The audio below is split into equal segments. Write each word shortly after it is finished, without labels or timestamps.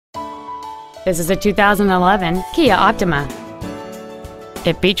This is a 2011 Kia Optima.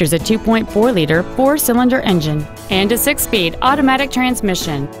 It features a 2.4-liter four-cylinder engine and a 6-speed automatic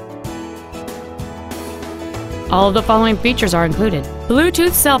transmission. All of the following features are included: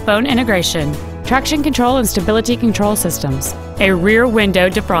 Bluetooth cell phone integration, traction control and stability control systems, a rear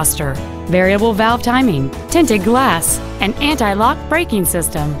window defroster, variable valve timing, tinted glass, an anti-lock braking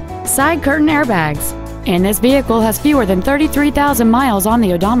system, side curtain airbags, and this vehicle has fewer than 33,000 miles on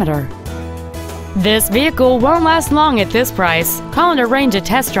the odometer. This vehicle won't last long at this price. Call and arrange a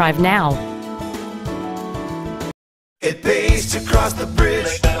test drive now. It pays to cross the bridge.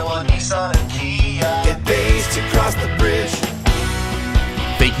 Manawa, Nissan, and Kia. It pays to cross the bridge.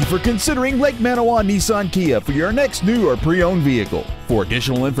 Thank you for considering Lake Manawa Nissan Kia for your next new or pre-owned vehicle. For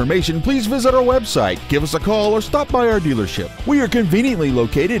additional information, please visit our website, give us a call, or stop by our dealership. We are conveniently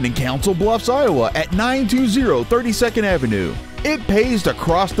located in Council Bluffs, Iowa at 920 32nd Avenue. It pays to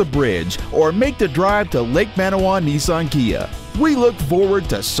cross the bridge or make the drive to Lake Manawa Nissan Kia. We look forward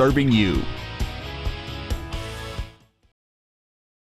to serving you.